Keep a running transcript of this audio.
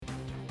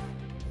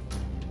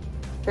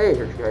Hey,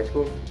 Hershey High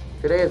School.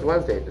 Today is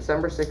Wednesday,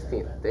 December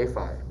 16th, day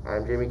 5.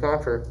 I'm Jamie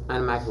Confer.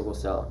 I'm Michael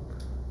Costello.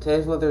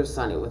 Today's weather is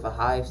sunny with a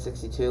high of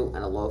 62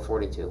 and a low of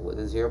 42 with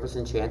a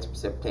 0% chance of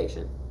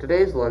precipitation.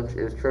 Today's lunch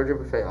is Trojan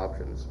Buffet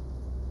options.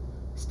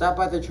 Stop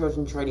by the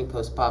Trojan Trading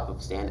Post pop-up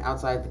stand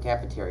outside the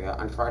cafeteria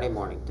on Friday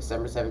morning,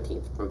 December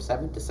 17th from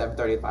 7 to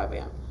 7:35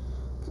 a.m.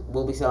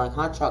 We'll be selling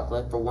hot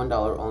chocolate for $1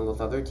 along with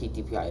other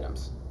TTP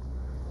items.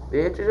 The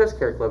HHS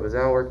Care Club is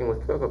now working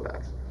with Cocoa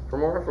Packs. For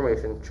more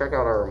information, check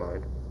out our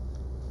Remind.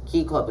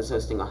 Key Club is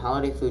hosting a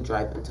holiday food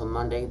drive until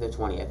Monday the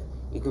 20th.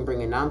 You can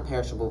bring in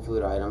non-perishable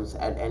food items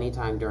at any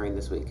time during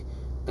this week.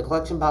 The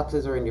collection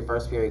boxes are in your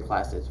first period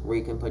classes, where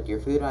you can put your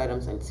food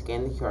items and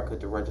scan the QR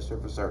code to register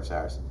for service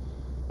hours.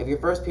 If your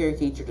first period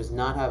teacher does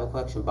not have a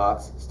collection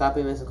box, stop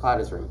in Ms.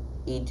 Claudia's room,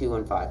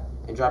 E215,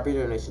 and drop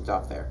your donations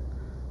off there.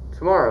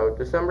 Tomorrow,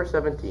 December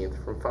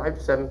 17th, from 5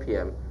 to 7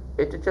 p.m.,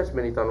 HHS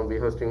Minithon will be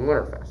hosting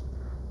Winterfest.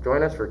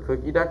 Join us for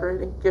cookie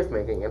decorating, gift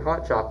making, and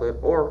hot chocolate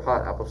or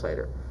hot apple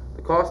cider.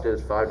 The cost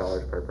is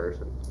 $5 per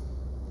person.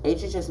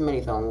 HHS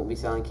Minithon will be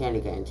selling candy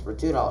canes for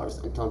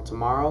 $2 until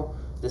tomorrow,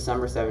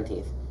 December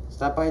 17th.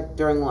 Stop by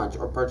during lunch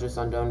or purchase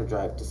on Donor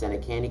Drive to send a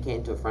candy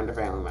cane to a friend or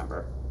family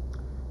member.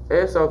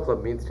 ASL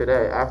Club meets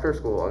today after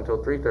school until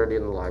 3:30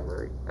 in the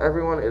library.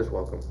 Everyone is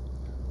welcome.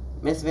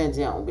 Ms. Van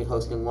Zandt will be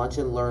hosting lunch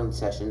and learn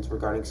sessions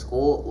regarding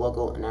school,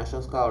 local, and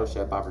national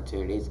scholarship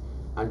opportunities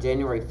on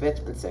January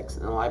 5th and 6th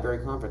in the library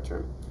conference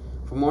room.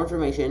 For more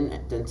information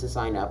and to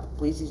sign up,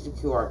 please use the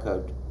QR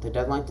code. The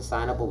deadline to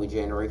sign up will be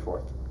January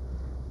 4th.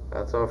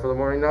 That's all for the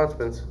morning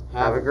announcements.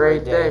 Have a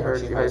great day,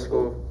 Hershey High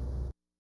School.